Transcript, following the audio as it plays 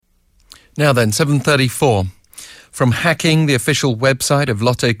Now then, 7:34. From hacking the official website of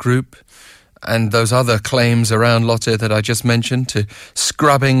Lotte Group and those other claims around Lotte that I just mentioned, to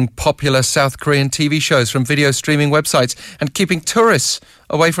scrubbing popular South Korean TV shows from video streaming websites and keeping tourists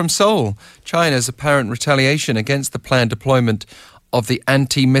away from Seoul, China's apparent retaliation against the planned deployment of the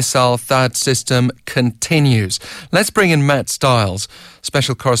anti-missile THAAD system continues. Let's bring in Matt Stiles,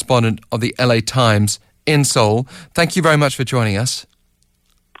 special correspondent of the LA Times in Seoul. Thank you very much for joining us.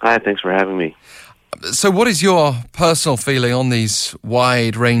 Hi, thanks for having me. So what is your personal feeling on these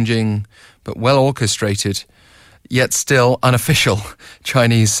wide-ranging but well-orchestrated, yet still unofficial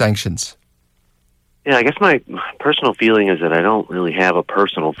Chinese sanctions? Yeah, I guess my personal feeling is that I don't really have a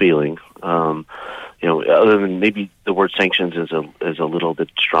personal feeling. Other than maybe the word sanctions is a little bit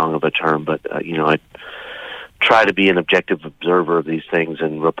strong of a term, but I try to be an objective observer of these things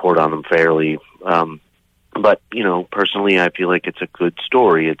and report on them fairly. But personally, I feel like it's a good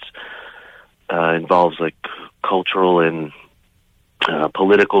story. It's involves like cultural and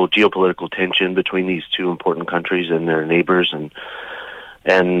geopolitical tension between these two important countries and their neighbors, and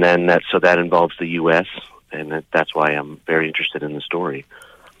then that involves the U.S. and that's why I'm very interested in the story.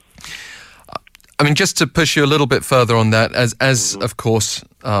 I mean, just to push you a little bit further on that, as of course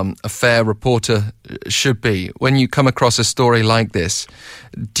a fair reporter should be, when you come across a story like this,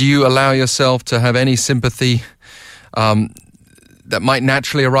 do you allow yourself to have any sympathy that might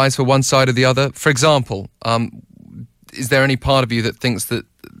naturally arise for one side or the other? For example, is there any part of you that thinks that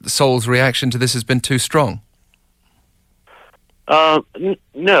Seoul's reaction to this has been too strong?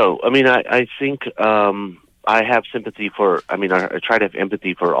 No. I mean, I think I have sympathy for, I try to have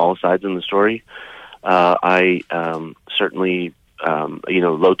empathy for all sides in the story. I certainly,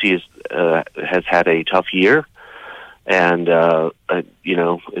 Lotte has had a tough year, and,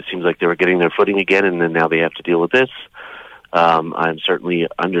 it seems like they were getting their footing again, and then now they have to deal with this. I certainly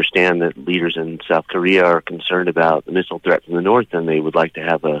understand that leaders in South Korea are concerned about the missile threat from the north, and they would like to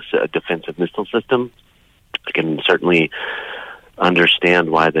have a defensive missile system. I can certainly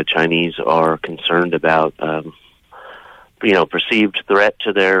understand why the Chinese are concerned about, perceived threat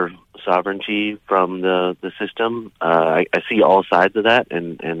to their sovereignty from the system. I see all sides of that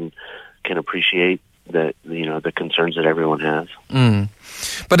and can appreciate that, the concerns that everyone has.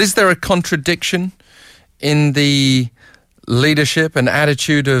 But is there a contradiction in the leadership and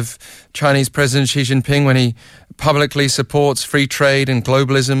attitude of Chinese President Xi Jinping when he publicly supports free trade and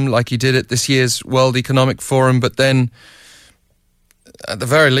globalism like he did at this year's World Economic Forum, but then at the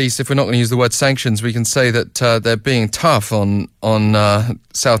very least, if we're not going to use the word sanctions, we can say that they're being tough on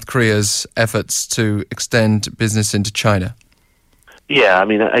South Korea's efforts to extend business into China? Yeah, I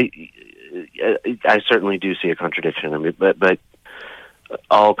mean, I certainly do see a contradiction. I mean, but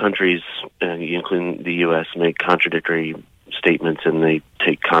all countries, including the U.S., make contradictory statements and they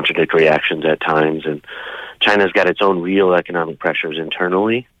take contradictory actions at times. And China's got its own real economic pressures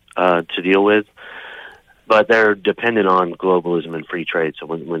internally to deal with. But they're dependent on globalism and free trade. So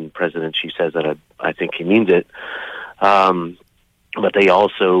when President Xi says that, I think he means it. But they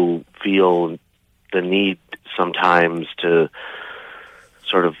also feel the need sometimes to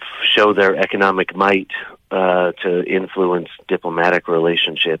sort of show their economic might to influence diplomatic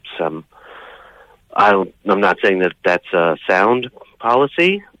relationships. I'm not saying that that's a sound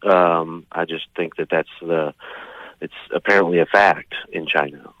policy. I just think that it's apparently a fact in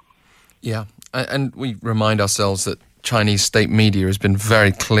China. Yeah. And we remind ourselves that Chinese state media has been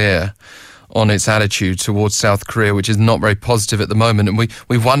very clear on its attitude towards South Korea, which is not very positive at the moment. And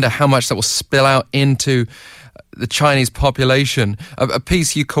we wonder how much that will spill out into the Chinese population. A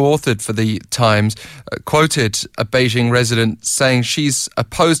piece you co-authored for the Times quoted a Beijing resident saying she's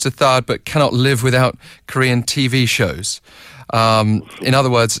opposed to THAAD but cannot live without Korean TV shows. In other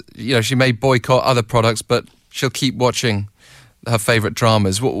words, she may boycott other products, but she'll keep watching her favorite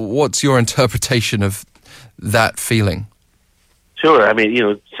dramas. What's your interpretation of that feeling? Sure. I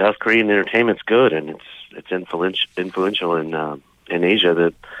mean, South Korean entertainment's good, and it's influential in Asia.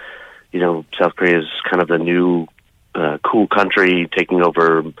 That South Korea is kind of the new cool country taking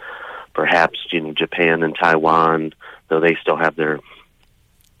over, perhaps Japan and Taiwan, though they still have their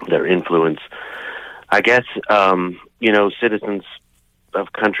influence. I guess citizens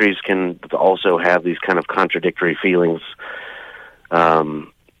of countries can also have these kind of contradictory feelings.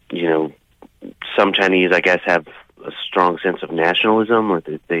 Some Chinese, I guess, have a strong sense of nationalism, or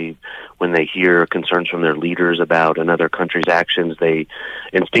when they hear concerns from their leaders about another country's actions, they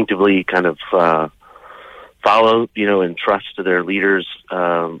instinctively kind of follow, and trust their leaders'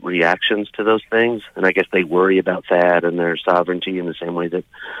 reactions to those things. And I guess they worry about THAAD and their sovereignty in the same way that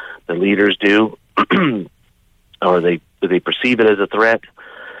the leaders do, or they perceive it as a threat.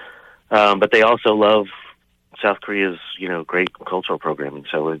 But they also love South Korea's, great cultural programming.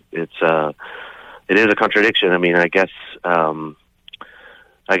 So it is a contradiction. I mean, I guess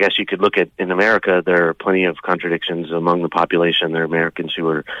you could look at, in America, there are plenty of contradictions among the population. There are Americans who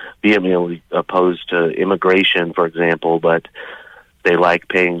are vehemently opposed to immigration, for example, but they like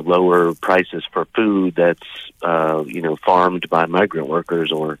paying lower prices for food that's, farmed by migrant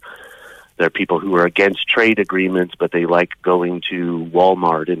workers, or there are people who are against trade agreements, but they like going to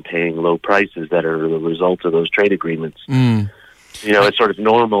Walmart and paying low prices that are the result of those trade agreements. It's sort of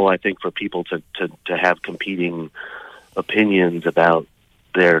normal, I think, for people to have competing opinions about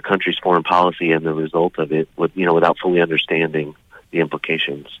their country's foreign policy and the result of it, without fully understanding the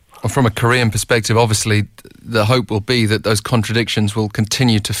implications. From a Korean perspective, obviously, the hope will be that those contradictions will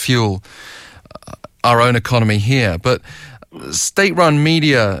continue to fuel our own economy here. But state-run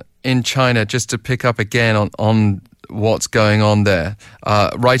media in China, just to pick up again on what's going on there,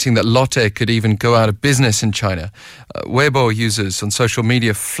 writing that Lotte could even go out of business in China. Weibo users on social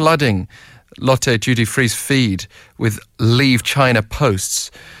media flooding Lotte duty-free's feed with Leave China posts.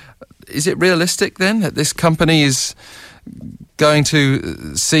 Is it realistic then that this company is going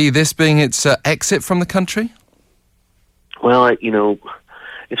to see this being its exit from the country? Well,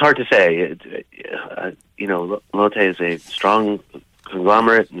 it's hard to say. Lotte is a strong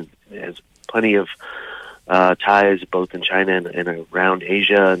conglomerate and has plenty of ties both in China and around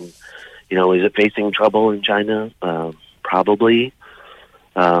Asia. And, is it facing trouble in China? Probably.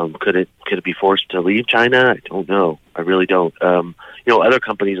 Could it be forced to leave China? I don't know. I really don't. Other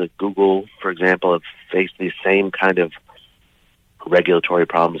companies like Google, for example, have faced these same kind of regulatory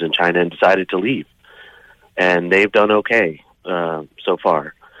problems in China and decided to leave. And they've done okay so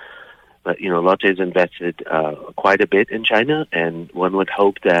far. But, Lotte's invested quite a bit in China, and one would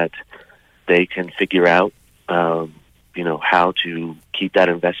hope that they can figure out, how to keep that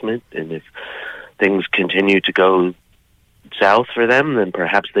investment. And if things continue to go south for them, then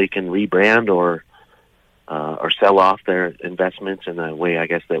perhaps they can rebrand or sell off their investments in a way, I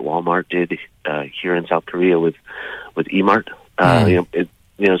guess, that Walmart did here in South Korea with eMart.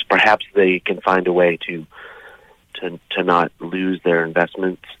 Perhaps they can find a way to not lose their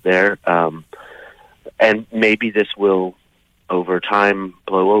investments there, and maybe this will, over time,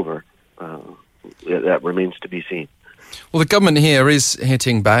 blow over. That remains to be seen. Well, the government here is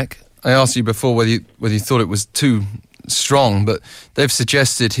hitting back. I asked you before whether you thought it was too strong, but they've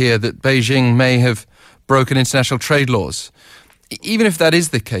suggested here that Beijing may have broken international trade laws. Even if that is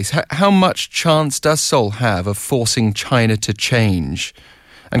the case, how much chance does Seoul have of forcing China to change?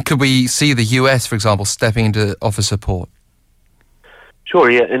 And could we see the US, for example, stepping in to offer support?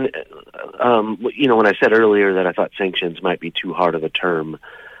 Sure, yeah. And, when I said earlier that I thought sanctions might be too hard of a term,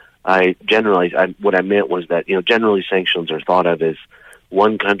 what I meant was that, generally sanctions are thought of as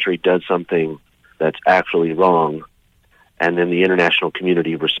one country does something that's actually wrong, and then the international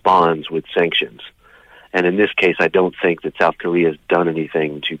community responds with sanctions. And in this case, I don't think that South Korea has done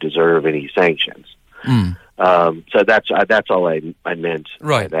anything to deserve any sanctions. So that's all I meant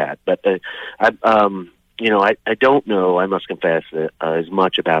by that. But I don't know. I must confess that as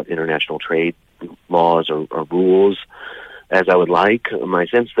much about international trade laws or rules as I would like. My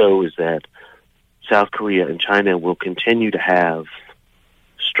sense, though, is that South Korea and China will continue to have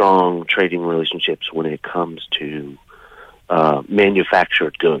strong trading relationships when it comes to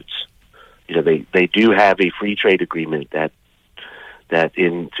manufactured goods. They do have a free trade agreement that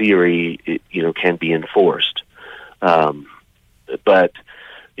in theory, can be enforced. But,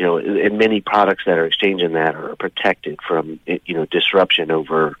 and many products that are exchanged in that are protected from, disruption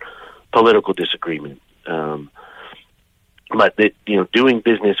over political disagreement. But doing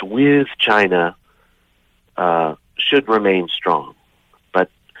business with China should remain strong. But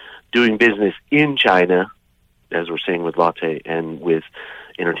doing business in China, as we're seeing with Lotte and with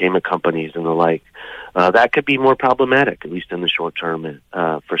entertainment companies and the like, that could be more problematic, at least in the short term,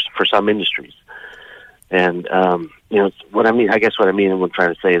 for some industries. And what I mean and what I'm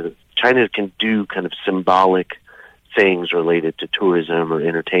trying to say is that China can do kind of symbolic things related to tourism or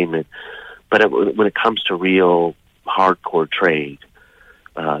entertainment, but when it comes to real hardcore trade,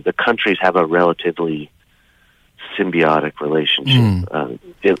 the countries have a relatively symbiotic relationship,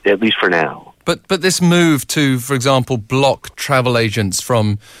 at least for now. But this move to, for example, block travel agents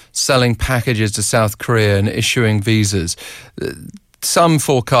from selling packages to South Korea and issuing visas, some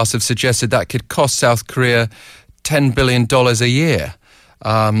forecasts have suggested that could cost South Korea $10 billion a year,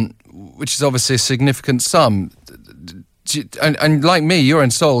 which is obviously a significant sum. And like me, you're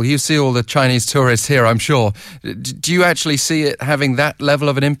in Seoul, you see all the Chinese tourists here, I'm sure. Do you actually see it having that level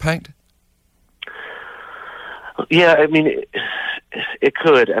of an impact? Yeah, I mean, It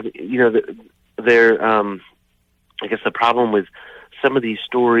could. I mean, there. I guess the problem with some of these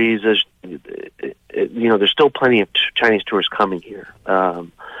stories is, there's still plenty of Chinese tourists coming here.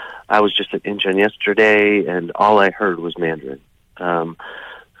 I was just at Incheon yesterday, and all I heard was Mandarin.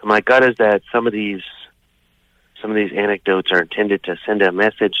 My gut is that some of these anecdotes are intended to send a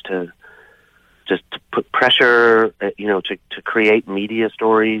message to put pressure, to create media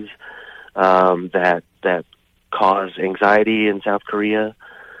stories that cause anxiety in South Korea.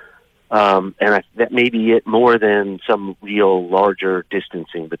 That may be it, more than some real larger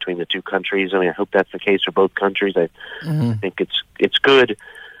distancing between the two countries. I mean, I hope that's the case for both countries. I think it's good,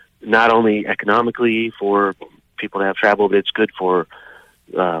 not only economically for people to have travel, but it's good for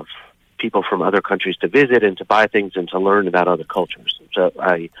people from other countries to visit and to buy things and to learn about other cultures. So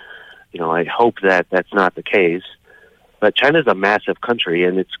I hope that that's not the case. But China's a massive country,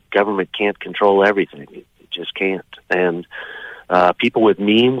 and its government can't control everything. It just can't. And people with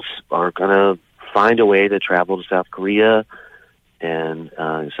means are going to find a way to travel to South Korea, and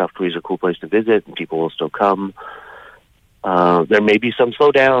South Korea is a cool place to visit, and people will still come. There may be some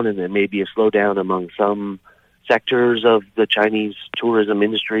slowdown, and there may be a slowdown among some sectors of the Chinese tourism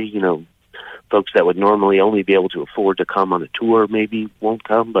industry. Folks that would normally only be able to afford to come on a tour maybe won't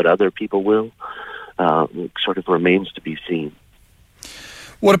come, but other people will. It sort of remains to be seen.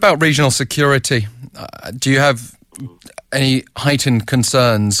 What about regional security? Do you have any heightened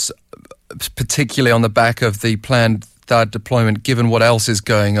concerns, particularly on the back of the planned THAAD deployment, given what else is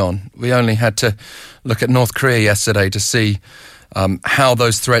going on? We only had to look at North Korea yesterday to see how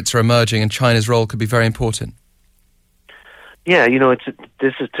those threats are emerging, and China's role could be very important. Yeah,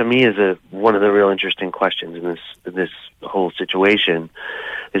 this is, to me, is one of the real interesting questions in this whole situation,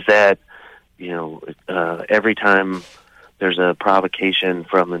 is that every time there's a provocation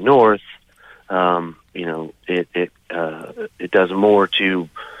from the North, it does more to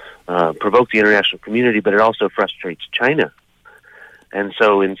provoke the international community, but it also frustrates China. And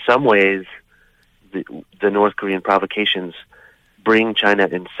so, in some ways, the North Korean provocations bring China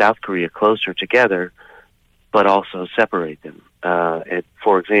and South Korea closer together, but also separate them.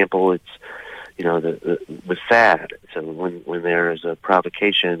 For example, it's with THAAD. So when there is a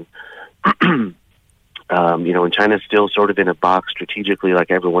provocation, and China's still sort of in a box strategically,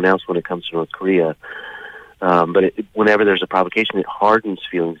 like everyone else when it comes to North Korea. But whenever there's a provocation, it hardens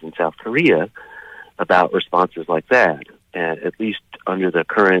feelings in South Korea about responses like that, at least under the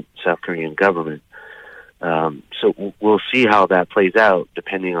current South Korean government. So we'll see how that plays out,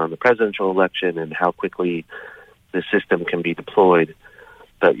 depending on the presidential election and how quickly the system can be deployed.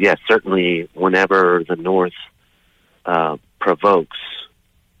 But yes, certainly whenever the North provokes,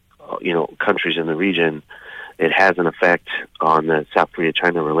 countries in the region, it has an effect on the South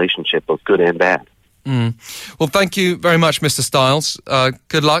Korea-China relationship, both good and bad. Well, thank you very much, Mr. Stiles.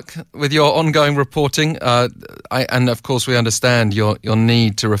 Good luck with your ongoing reporting. And of course, we understand your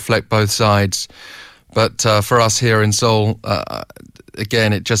need to reflect both sides. But for us here in Seoul,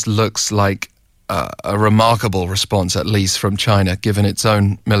 again, it just looks like a remarkable response, at least from China, given its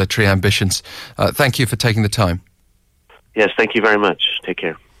own military ambitions. Thank you for taking the time. Yes, thank you very much. Take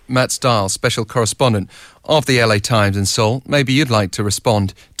care. Matt Stiles, special correspondent of the LA Times in Seoul. Maybe you'd like to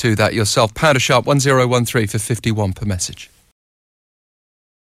respond to that yourself. # 1013 for 51 per message.